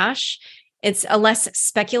this crash, it's a less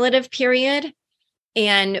speculative period.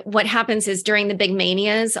 And what happens is during the big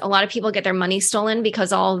manias, a lot of people get their money stolen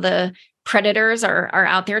because all the predators are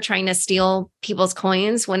out there trying to steal people's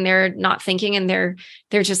coins when they're not thinking, and they're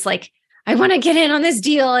just like, I want to get in on this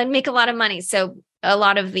deal and make a lot of money. So a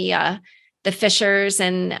lot of the fishers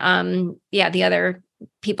and the other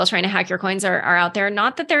people trying to hack your coins are out there.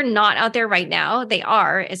 Not that they're not out there right now. They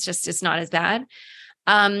are. It's not as bad.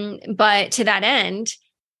 But to that end,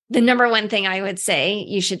 the number one thing I would say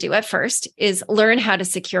you should do at first is learn how to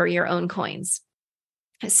secure your own coins.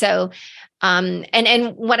 So,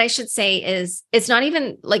 and what I should say is it's not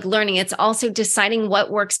even like learning, it's also deciding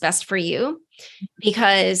what works best for you.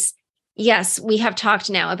 Because yes, we have talked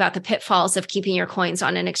now about the pitfalls of keeping your coins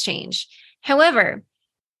on an exchange. However,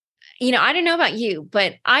 I don't know about you,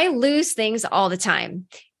 but I lose things all the time.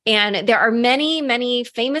 And there are many, many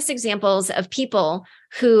famous examples of people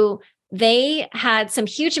who they had some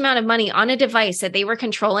huge amount of money on a device that they were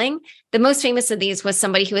controlling. The most famous of these was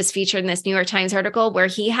somebody who was featured in this New York Times article where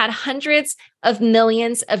he had hundreds of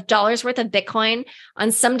millions of dollars worth of Bitcoin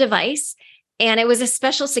on some device. And it was a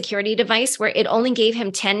special security device where it only gave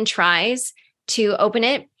him 10 tries to open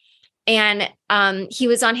it. And he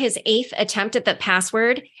was on his 8th attempt at the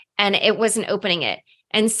password, and it wasn't opening it.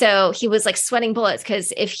 And so he was like sweating bullets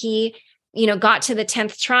because if he, got to the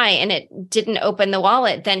 10th try and it didn't open the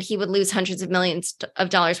wallet, then he would lose hundreds of millions of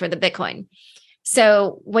dollars worth of Bitcoin.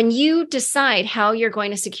 So when you decide how you're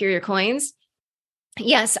going to secure your coins,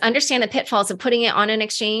 yes, understand the pitfalls of putting it on an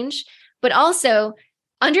exchange, but also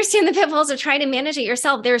understand the pitfalls of trying to manage it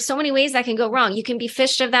yourself. There are so many ways that can go wrong. You can be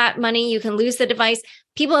phished of that money. You can lose the device.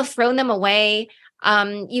 People have thrown them away.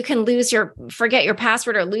 You can forget your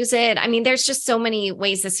password or lose it. I mean, there's just so many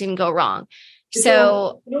ways this can go wrong. It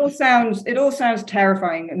all sounds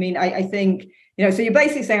terrifying. I mean, I think, so you're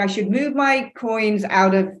basically saying I should move my coins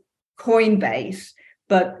out of Coinbase,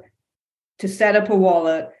 but to set up a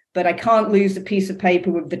wallet, but I can't lose the piece of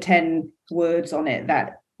paper with the 10 words on it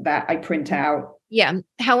that I print out. Yeah.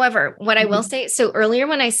 However, what I will say, so earlier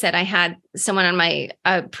when I said I had someone on my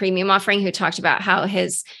premium offering who talked about how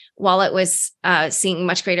his wallet was seeing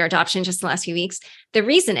much greater adoption just in the last few weeks, the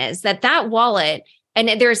reason is that wallet, and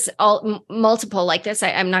there's multiple like this.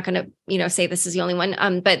 I'm not going to, say this is the only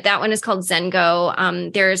one, but that one is called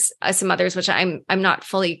Zengo. There's some others, which I'm not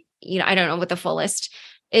fully, I don't know what the full list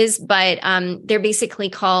is, but they're basically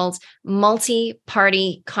called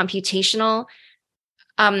multi-party computational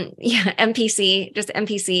MPC, just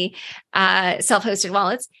MPC, self-hosted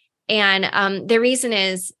wallets. And the reason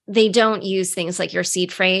is they don't use things like your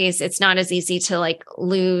seed phrase. It's not as easy to like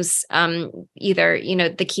lose either,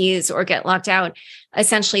 the keys or get locked out.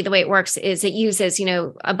 Essentially, the way it works is it uses,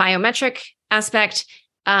 a biometric aspect,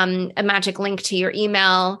 a magic link to your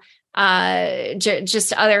email,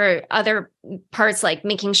 just other parts like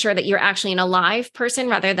making sure that you're actually an alive person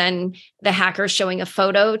rather than the hacker showing a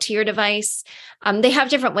photo to your device. They have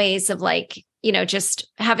different ways of like, just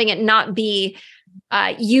having it not be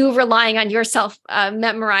you relying on yourself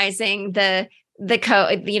memorizing the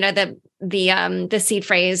code, the seed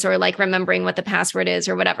phrase, or like remembering what the password is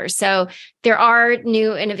or whatever. So there are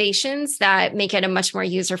new innovations that make it a much more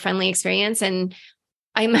user-friendly experience. And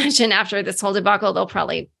I imagine after this whole debacle, they'll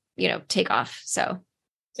probably, take off. So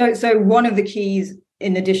one of the keys,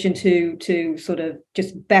 in addition to sort of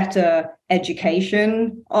just better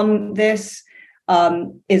education on this,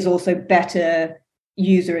 is also better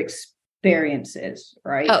user experiences,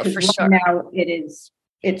 right? Oh, for sure. Now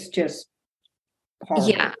it's just horrible.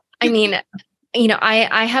 Yeah. I mean,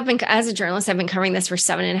 I have been, as a journalist, I've been covering this for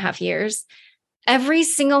 7.5 years. Every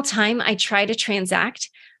single time I try to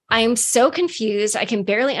transact, I am so confused. I can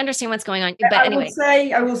barely understand what's going on. But anyway,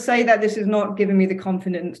 I will say that this is not giving me the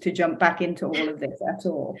confidence to jump back into all of this at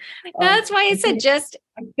all. That's why I said just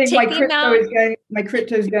I think my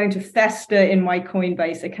crypto is going to fester in my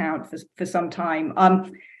Coinbase account for some time.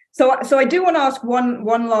 So I do want to ask one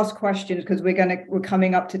last question because we're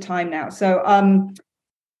coming up to time now. So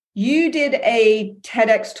you did a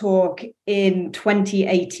TEDx talk in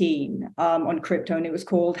 2018 on crypto, and it was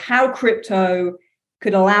called "How Crypto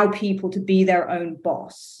could allow people to be their own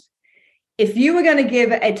boss. If you were going to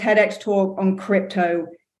give a TEDx talk on crypto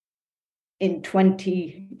in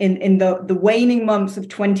the waning months of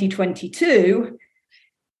 2022,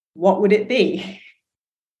 what would it be?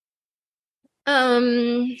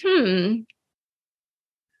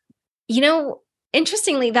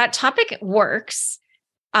 Interestingly, that topic works.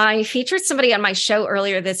 I featured somebody on my show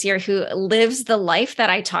earlier this year who lives the life that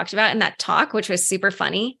I talked about in that talk, which was super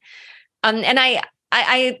funny. And I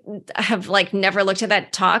have never looked at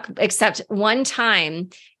that talk except one time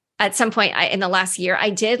at some point in the last year. I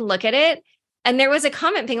did look at it, and there was a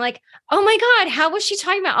comment being like, "Oh my God, how was she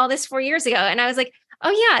talking about all this 4 years ago?" And I was like,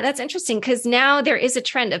 "Oh yeah, that's interesting," because now there is a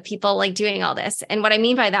trend of people doing all this. And what I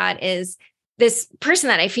mean by that is this person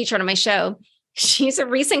that I featured on my show, she's a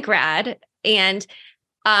recent grad, and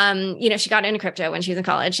she got into crypto when she was in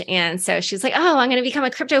college. And so she's like, "Oh, I'm going to become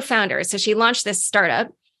a crypto founder." So she launched this startup.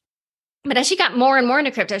 But as she got more and more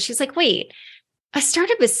into crypto, she's like, "Wait, a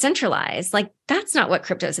startup is centralized. That's not what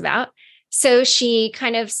crypto is about." So she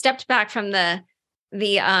kind of stepped back from the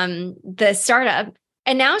startup,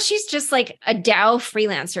 and now she's just like a DAO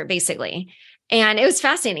freelancer, basically. And it was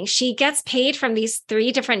fascinating. She gets paid from these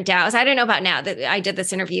 3 different DAOs. I don't know about now. That I did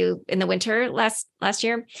this interview in the winter last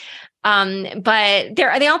year. But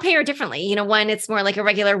they all pay her differently. One, it's more like a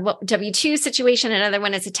regular W-2 situation. Another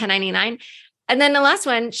one is a 1099. And then the last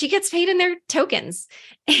one, she gets paid in their tokens.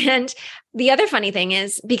 And the other funny thing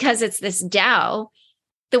is, because it's this DAO,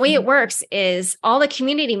 the way it works is all the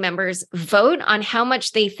community members vote on how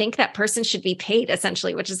much they think that person should be paid,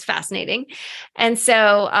 essentially, which is fascinating. And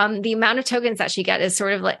so the amount of tokens that she gets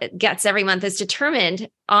every month is determined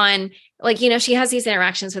on, she has these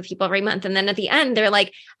interactions with people every month. And then at the end, they're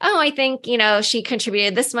like, "Oh, I think, she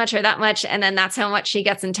contributed this much or that much." And then that's how much she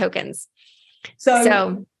gets in tokens.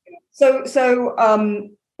 So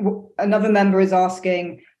another member is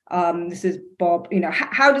asking, this is Bob,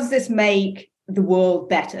 how does this make the world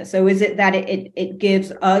better? So is it that it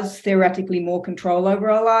gives us theoretically more control over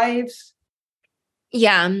our lives?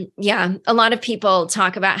 Yeah. A lot of people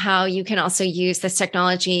talk about how you can also use this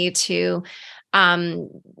technology to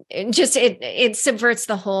it subverts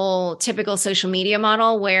the whole typical social media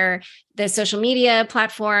model, where the social media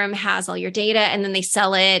platform has all your data and then they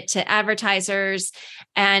sell it to advertisers.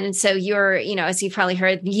 And so you're, as you've probably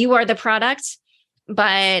heard, you are the product,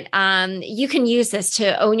 but you can use this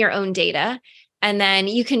to own your own data. And then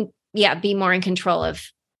you can, be more in control of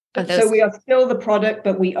those. So we are still the product,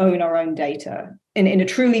 but we own our own data. In a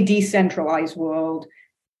truly decentralized world,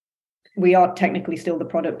 we are technically still the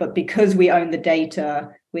product, but because we own the data,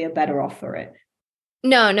 we are better off for it.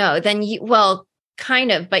 No, then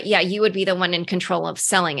kind of, but you would be the one in control of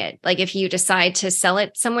selling it. If you decide to sell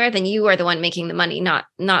it somewhere, then you are the one making the money, not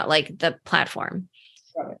the platform.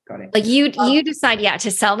 Got it. You decide,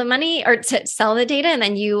 to sell the money or to sell the data, and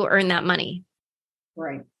then you earn that money.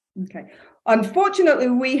 Right. Okay. Unfortunately,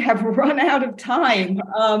 we have run out of time.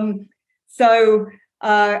 So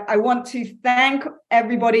I want to thank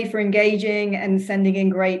everybody for engaging and sending in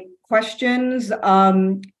great questions.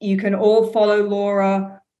 You can all follow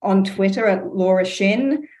Laura on Twitter at Laura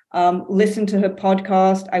Shin. Listen to her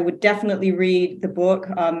podcast. I would definitely read the book,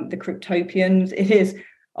 The Cryptopians. It is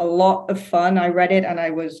a lot of fun. I read it and I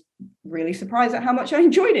was really surprised at how much I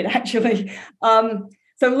enjoyed it, actually. So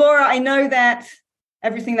Laura, I know that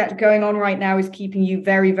everything that's going on right now is keeping you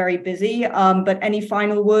very, very busy. But any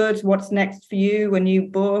final words? What's next for you? A new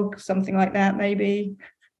book, something like that, maybe?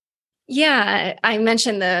 Yeah, I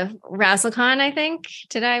mentioned the RazzleCon, I think.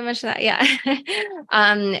 Did I mention that? Yeah.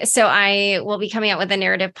 So I will be coming out with a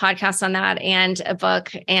narrative podcast on that and a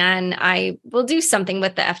book, and I will do something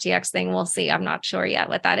with the FTX thing. We'll see. I'm not sure yet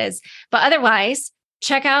what that is. But otherwise,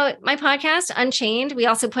 check out my podcast, Unchained. We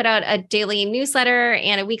also put out a daily newsletter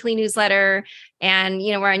and a weekly newsletter. And,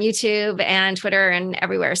 we're on YouTube and Twitter and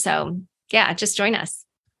everywhere. So just join us.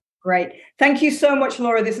 Great. Thank you so much,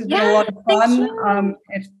 Laura. This has been a lot of fun.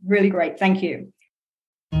 It's really great. Thank you.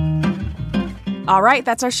 All right,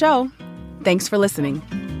 that's our show. Thanks for listening.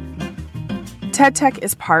 TED Tech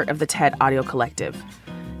is part of the TED Audio Collective.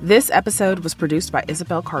 This episode was produced by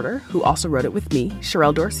Isabel Carter, who also wrote it with me,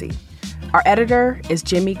 Sherelle Dorsey. Our editor is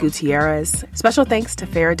Jimmy Gutierrez. Special thanks to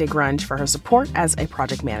Farah DeGrunge for her support as a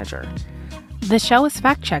project manager. The show is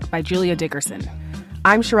fact-checked by Julia Dickerson.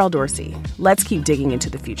 I'm Sherelle Dorsey. Let's keep digging into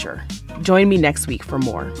the future. Join me next week for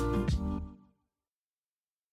more.